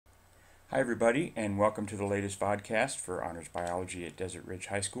Hi everybody, and welcome to the latest VodCast for Honors Biology at Desert Ridge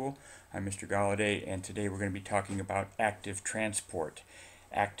High School. I'm Mr. Galladay, and today we're going to be talking about active transport.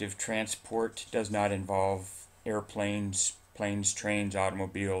 Active transport does not involve airplanes, planes, trains,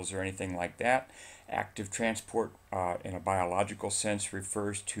 automobiles, or anything like that. Active transport, in a biological sense,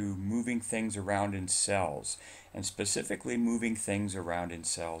 refers to moving things around in cells, and specifically moving things around in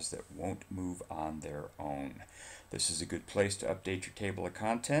cells that won't move on their own. This is a good place to update your table of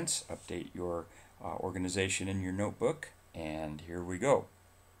contents, update your organization in your notebook, and here we go.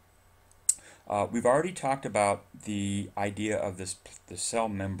 We've already talked about the idea of the cell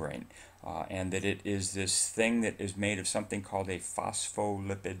membrane, and that it is this thing that is made of something called a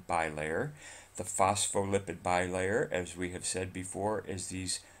phospholipid bilayer. The phospholipid bilayer, as we have said before, is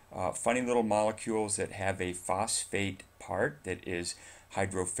these funny little molecules that have a phosphate part that is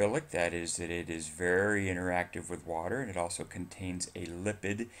hydrophilic, that is, that it is very interactive with water, and it also contains a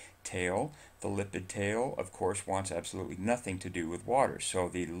lipid tail. The lipid tail, of course, wants absolutely nothing to do with water. So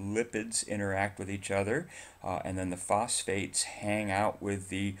the lipids interact with each other, and then the phosphates hang out with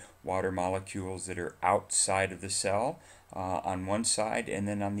the water molecules that are outside of the cell on one side, and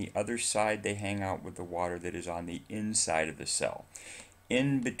then on the other side they hang out with the water that is on the inside of the cell.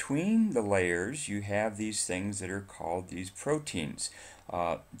 In between the layers, you have these things that are called these proteins,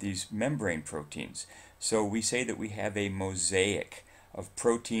 these membrane proteins. So we say that we have a mosaic of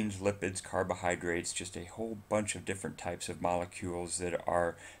proteins, lipids, carbohydrates, just a whole bunch of different types of molecules that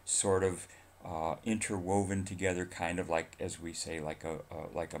are sort of interwoven together, kind of like, as we say, like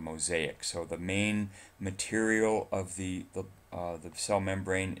a mosaic. So the main material of the cell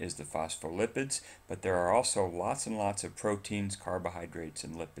membrane is the phospholipids, but there are also lots and lots of proteins, carbohydrates,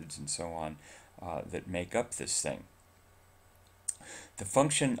 and lipids, and so on that make up this thing. The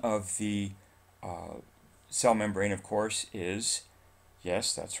function of the cell membrane, of course, is,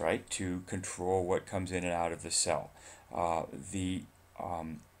 yes, that's right, to control what comes in and out of the cell.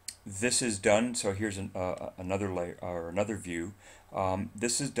 This is done, so here's another layer, or another view.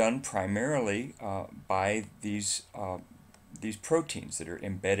 This is done primarily by these proteins that are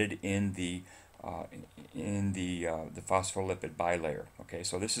embedded in the phospholipid bilayer. Okay,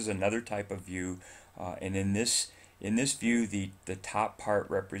 so this is another type of view, and in this view, the top part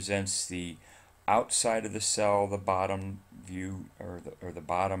represents the outside of the cell. The bottom view, or the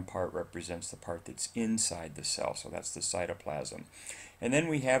bottom part, represents the part that's inside the cell. So that's the cytoplasm. And then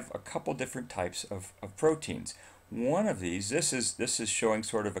we have a couple different types of proteins. One of these, this is showing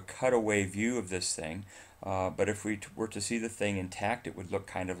sort of a cutaway view of this thing, but if we were to see the thing intact, it would look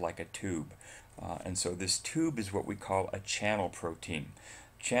kind of like a tube. And so this tube is what we call a channel protein.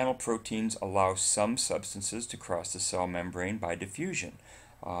 Channel proteins allow some substances to cross the cell membrane by diffusion.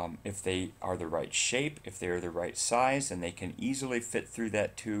 If they are the right shape, if they are the right size, then they can easily fit through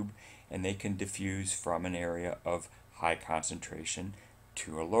that tube, and they can diffuse from an area of high concentration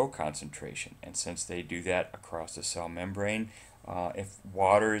to a low concentration. And since they do that across the cell membrane, if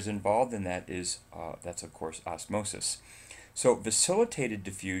water is involved, then that's of course osmosis. So facilitated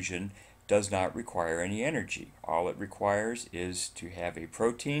diffusion does not require any energy. All it requires is to have a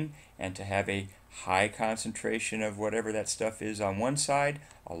protein and to have a high concentration of whatever that stuff is on one side,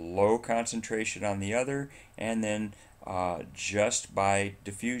 a low concentration on the other, and then just by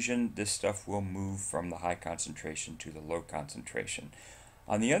diffusion, this stuff will move from the high concentration to the low concentration.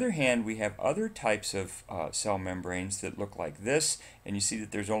 On the other hand, we have other types of cell membranes that look like this, and you see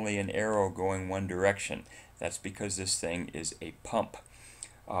that there's only an arrow going one direction. That's because this thing is a pump.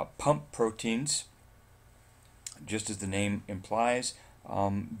 Pump proteins, just as the name implies,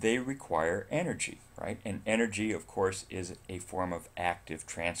 they require energy, right? And energy, of course, is a form of active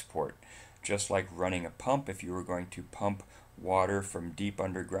transport. Just like running a pump, if you were going to pump water from deep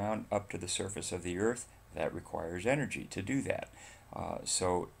underground up to the surface of the earth, that requires energy to do that.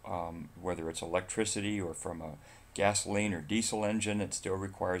 Whether it's electricity or from a gasoline or diesel engine, it still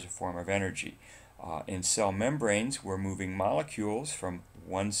requires a form of energy. In cell membranes, we're moving molecules from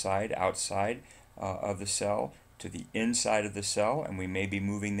one side, outside of the cell, to the inside of the cell, and we may be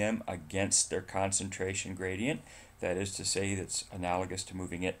moving them against their concentration gradient. That is to say, that's analogous to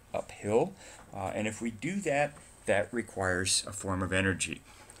moving it uphill. And if we do that, that requires a form of energy.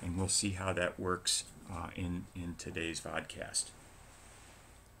 And we'll see how that works in today's VodCast.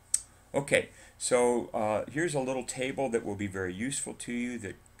 Okay, so here's a little table that will be very useful to you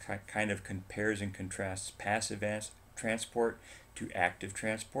that kind of compares and contrasts passive transport to active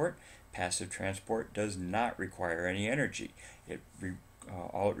transport. Passive transport does not require any energy.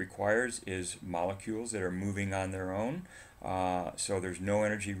 All it requires is molecules that are moving on their own, so there's no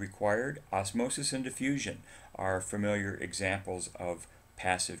energy required. Osmosis and diffusion are familiar examples of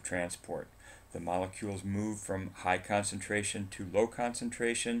passive transport. The molecules move from high concentration to low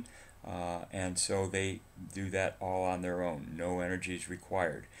concentration, and so they do that all on their own. No energy is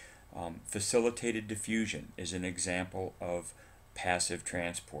required. Facilitated diffusion is an example of passive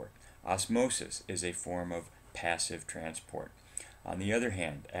transport. Osmosis is a form of passive transport. On the other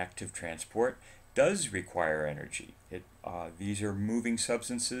hand, active transport does require energy. These are moving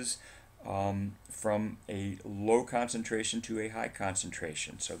substances from a low concentration to a high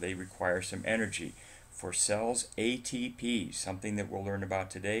concentration, so they require some energy. For cells, ATP, something that we'll learn about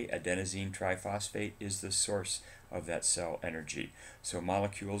today, adenosine triphosphate, is the source of that cell energy. So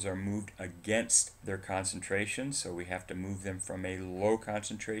molecules are moved against their concentration, so we have to move them from a low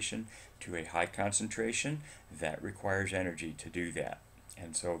concentration to a high concentration. That requires energy to do that.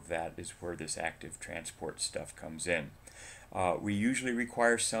 And so that is where this active transport stuff comes in. We usually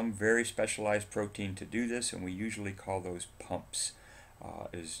require some very specialized protein to do this, and we usually call those pumps,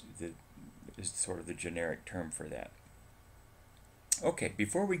 is sort of the generic term for that. Okay,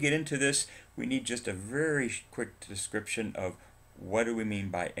 before we get into this, we need just a very quick description of what do we mean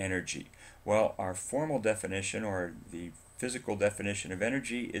by energy. Well, our formal definition, or the physical definition of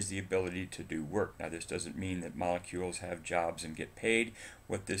energy, is the ability to do work. Now, this doesn't mean that molecules have jobs and get paid.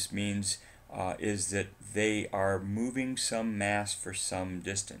 What this means is that they are moving some mass for some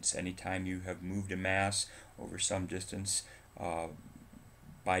distance. Anytime you have moved a mass over some distance,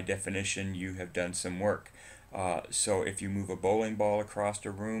 by definition, you have done some work. So if you move a bowling ball across a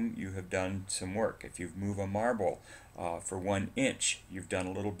room, you have done some work. If you move a marble for 1 inch, you've done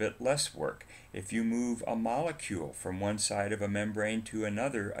a little bit less work. If you move a molecule from one side of a membrane to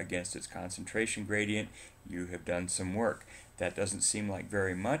another against its concentration gradient, you have done some work. That doesn't seem like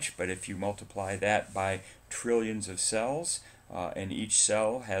very much, but if you multiply that by trillions of cells, and each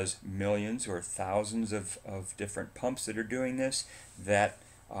cell has millions or thousands of different pumps that are doing this, that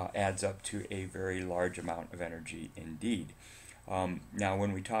adds up to a very large amount of energy indeed. Now,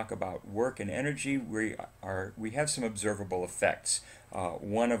 when we talk about work and energy, we have some observable effects.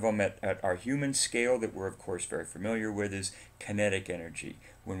 One of them at our human scale that we're of course very familiar with is kinetic energy.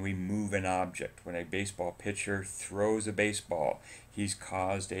 When we move an object, when a baseball pitcher throws a baseball, he's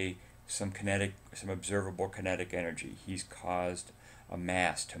caused some observable kinetic energy. He's caused a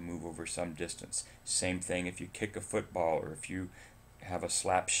mass to move over some distance. Same thing if you kick a football, or if you have a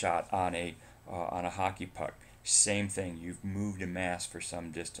slap shot on a hockey puck. Same thing, you've moved a mass for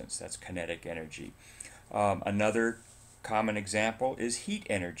some distance. That's kinetic energy. Another common example is heat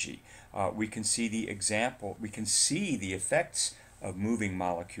energy. We can see the effects of moving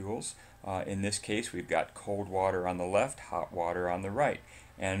molecules. In this case, we've got cold water on the left, hot water on the right.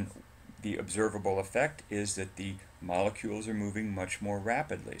 And the observable effect is that the molecules are moving much more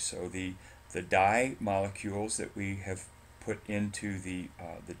rapidly. So the dye molecules that we have put into the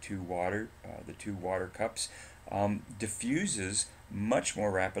two water cups diffuses much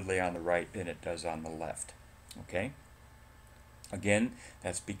more rapidly on the right than it does on the left. Okay. Again,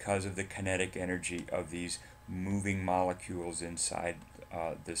 that's because of the kinetic energy of these moving molecules inside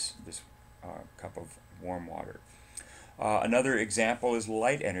this cup of warm water. Another example is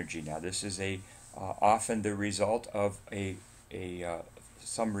light energy. Now, this is often the result of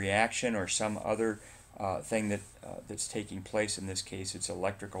some reaction or some other thing that's taking place. In this case, it's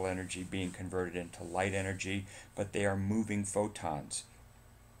electrical energy being converted into light energy, but they are moving photons,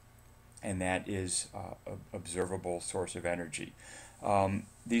 and that is an observable source of energy.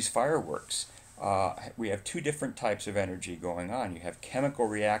 These fireworks, we have two different types of energy going on. You have chemical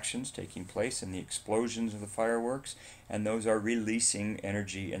reactions taking place in the explosions of the fireworks, and those are releasing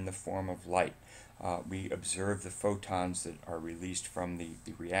energy in the form of light. We observe the photons that are released from the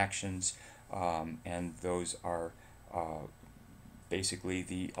reactions, and those are basically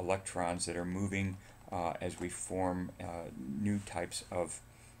the electrons that are moving as we form new types of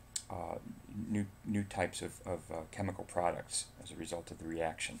chemical products as a result of the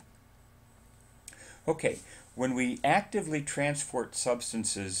reaction. Okay, when we actively transport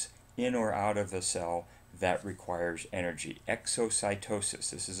substances in or out of the cell, that requires energy. Exocytosis,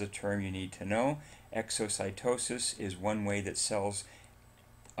 this is a term you need to know. Exocytosis is one way that cells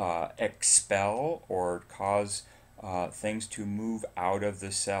expel or cause things to move out of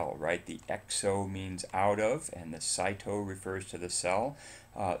the cell, right? The exo means out of, and the cyto refers to the cell.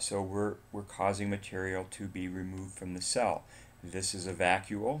 So we're causing material to be removed from the cell. This is a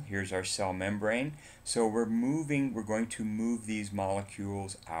vacuole. Here's our cell membrane. So we're going to move these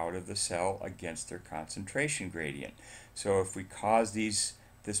molecules out of the cell against their concentration gradient. So if we cause this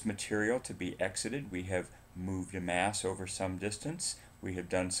material to be exited, we have moved a mass over some distance. We have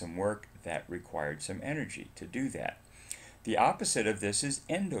done some work that required some energy to do that. The opposite of this is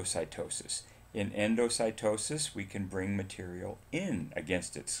endocytosis. In endocytosis, we can bring material in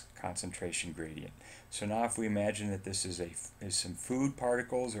against its concentration gradient. So now if we imagine that this is some food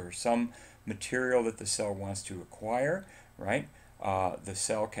particles or some material that the cell wants to acquire, right? The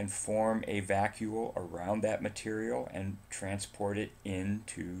cell can form a vacuole around that material and transport it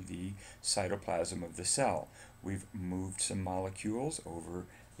into the cytoplasm of the cell. We've moved some molecules over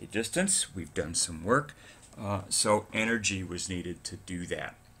a distance. We've done some work. So energy was needed to do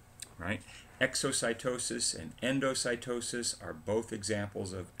that, right? Exocytosis and endocytosis are both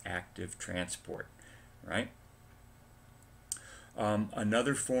examples of active transport, right?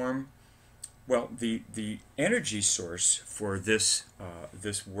 Another form, well, the energy source for this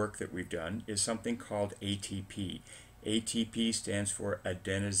work that we've done is something called ATP. ATP stands for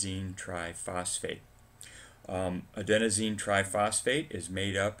adenosine triphosphate. Adenosine triphosphate is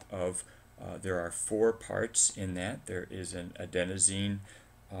made up of, there are 4 parts in that. There is an adenosine,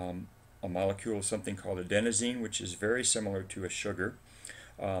 a molecule of something called adenosine, which is very similar to a sugar.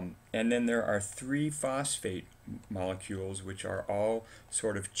 And then there are 3 phosphate molecules, which are all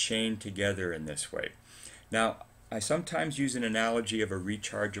sort of chained together in this way. Now, I sometimes use an analogy of a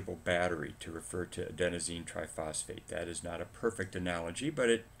rechargeable battery to refer to adenosine triphosphate. That is not a perfect analogy, but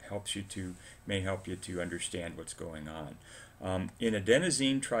it may help you to understand what's going on. In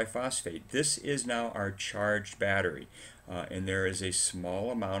adenosine triphosphate, this is now our charged battery, and there is a small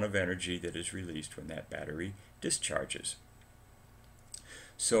amount of energy that is released when that battery discharges.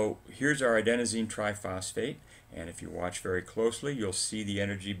 So here's our adenosine triphosphate, and if you watch very closely, you'll see the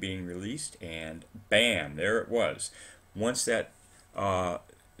energy being released, and bam, there it was. Once that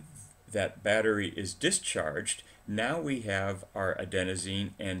battery is discharged, now we have our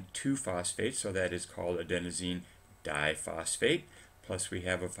adenosine and 2 phosphates, so that is called adenosine diphosphate. Plus we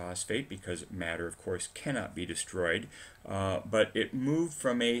have a phosphate because matter, of course, cannot be destroyed. But it moved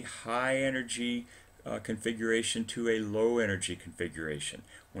from a high energy configuration to a low energy configuration.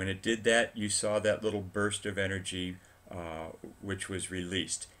 When it did that, you saw that little burst of energy which was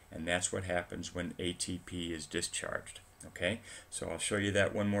released. And that's what happens when ATP is discharged. Okay, so I'll show you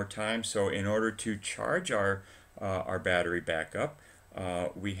that one more time. So in order to charge our battery back up,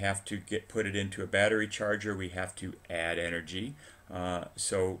 we have to put it into a battery charger. We have to add energy.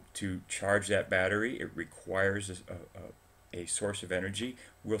 So to charge that battery, it requires a source of energy.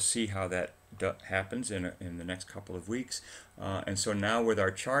 We'll see how that happens in the next couple of weeks. And so now with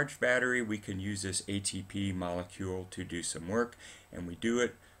our charged battery, we can use this ATP molecule to do some work, and we do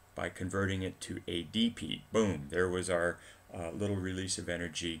it by converting it to ADP. Boom, there was our little release of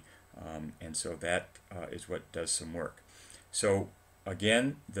energy, and so that is what does some work. So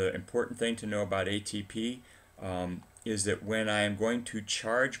again, the important thing to know about ATP is that when I am going to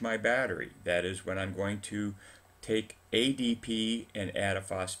charge my battery, that is when I'm going to take ADP and add a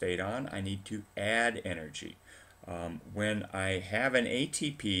phosphate on, I need to add energy. When I have an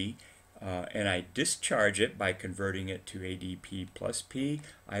ATP and I discharge it by converting it to ADP plus P,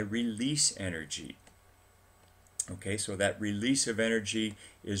 I release energy. Okay, so that release of energy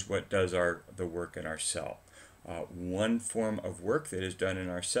is what does the work in our cell. One form of work that is done in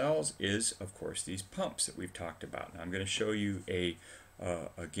our cells is, of course, these pumps that we've talked about. Now I'm going to show you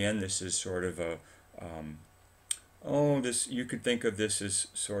again, this is sort of a, you could think of this as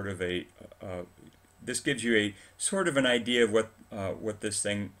sort of this gives you a sort of an idea of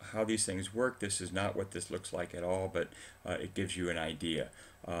how these things work. This is not what this looks like at all, but it gives you an idea.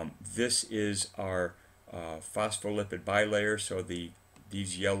 This is our phospholipid bilayer. So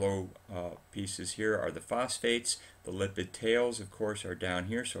these yellow pieces here are the phosphates. The lipid tails, of course, are down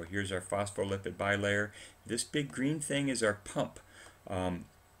here. So here's our phospholipid bilayer. This big green thing is our pump.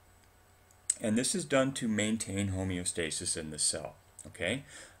 And this is done to maintain homeostasis in the cell. Okay,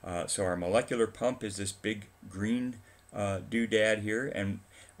 so our molecular pump is this big green doodad here, and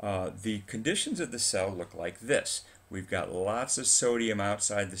the conditions of the cell look like this. We've got lots of sodium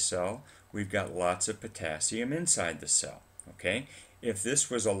outside the cell. We've got lots of potassium inside the cell. Okay, if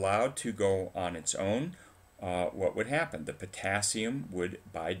this was allowed to go on its own, what would happen? The potassium would,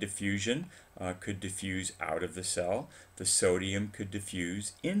 by diffusion, could diffuse out of the cell. The sodium could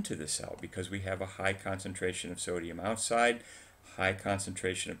diffuse into the cell because we have a high concentration of sodium outside, high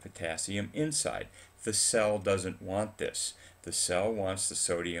concentration of potassium inside. The cell doesn't want this. The cell wants the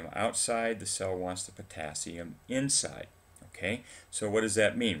sodium outside, the cell wants the potassium inside. Okay, so what does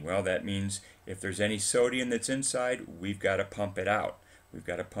that mean? Well, that means if there's any sodium that's inside, we've got to pump it out. We've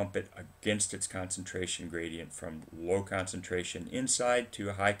got to pump it against its concentration gradient from low concentration inside to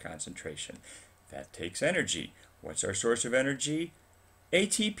a high concentration. That takes energy. What's our source of energy?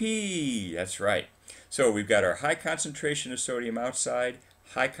 ATP, that's right. So we've got our high concentration of sodium outside,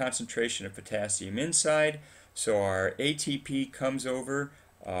 high concentration of potassium inside. So our ATP comes over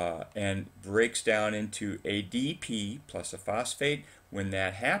and breaks down into ADP plus a phosphate. When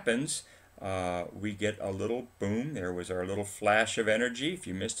that happens, we get a little boom. There was our little flash of energy. If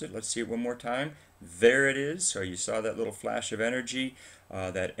you missed it, let's see it one more time. There it is. So you saw that little flash of energy.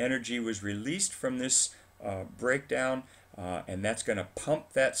 That energy was released from this breakdown, and that's going to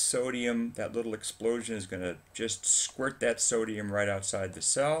pump that sodium. That little explosion is going to just squirt that sodium right outside the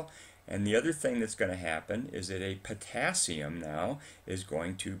cell. And the other thing that's going to happen is that a potassium now is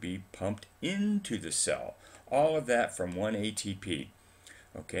going to be pumped into the cell. All of that from one ATP.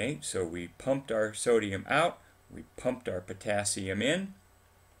 Okay, so we pumped our sodium out, we pumped our potassium in.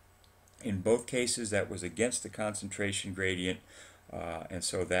 In both cases, that was against the concentration gradient, and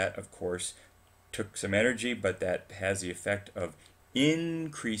so that, of course, took some energy, but that has the effect of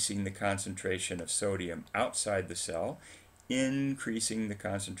increasing the concentration of sodium outside the cell, increasing the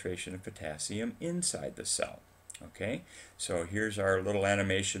concentration of potassium inside the cell. Okay, so here's our little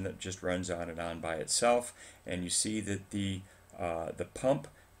animation that just runs on and on by itself, and you see that the pump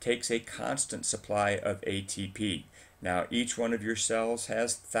takes a constant supply of ATP. Now each one of your cells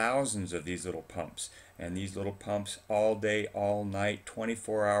has thousands of these little pumps, and these little pumps all day, all night,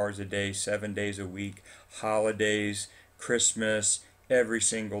 24 hours a day, 7 days a week, holidays, Christmas, every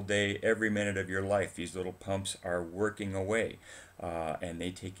single day, every minute of your life, these little pumps are working away, and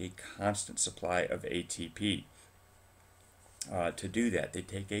they take a constant supply of ATP. To do that, they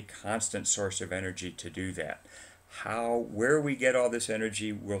take a constant source of energy to do that. Where we get all this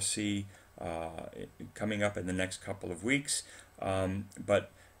energy, we'll see coming up in the next couple of weeks.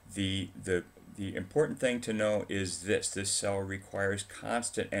 But the important thing to know is this cell requires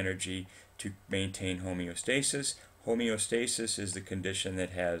constant energy to maintain homeostasis. Homeostasis is the condition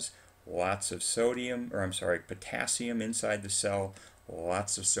that has lots of potassium inside the cell,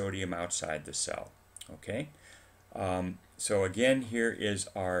 lots of sodium outside the cell. Okay? So again, here is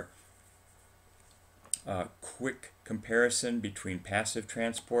our quick comparison between passive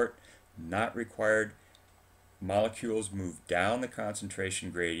transport, not required. Molecules move down the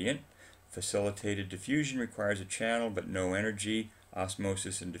concentration gradient. Facilitated diffusion requires a channel but no energy.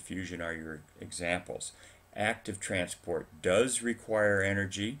 Osmosis and diffusion are your examples. Active transport does require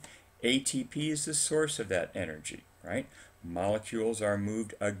energy. ATP is the source of that energy, right? Molecules are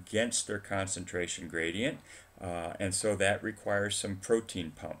moved against their concentration gradient, and so that requires some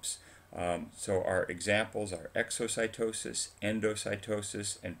protein pumps. So our examples are exocytosis,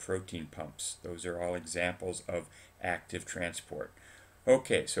 endocytosis, and protein pumps. Those are all examples of active transport.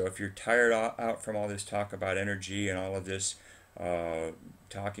 Okay, so if you're tired out from all this talk about energy and all of this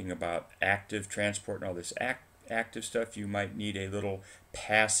talking about active transport and all this active stuff, you might need a little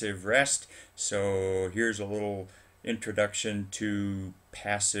passive rest. So here's a little introduction to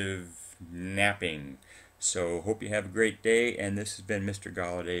passive napping. So hope you have a great day, and this has been Mr.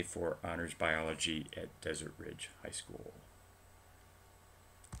 Galladay for Honors Biology at Desert Ridge High School.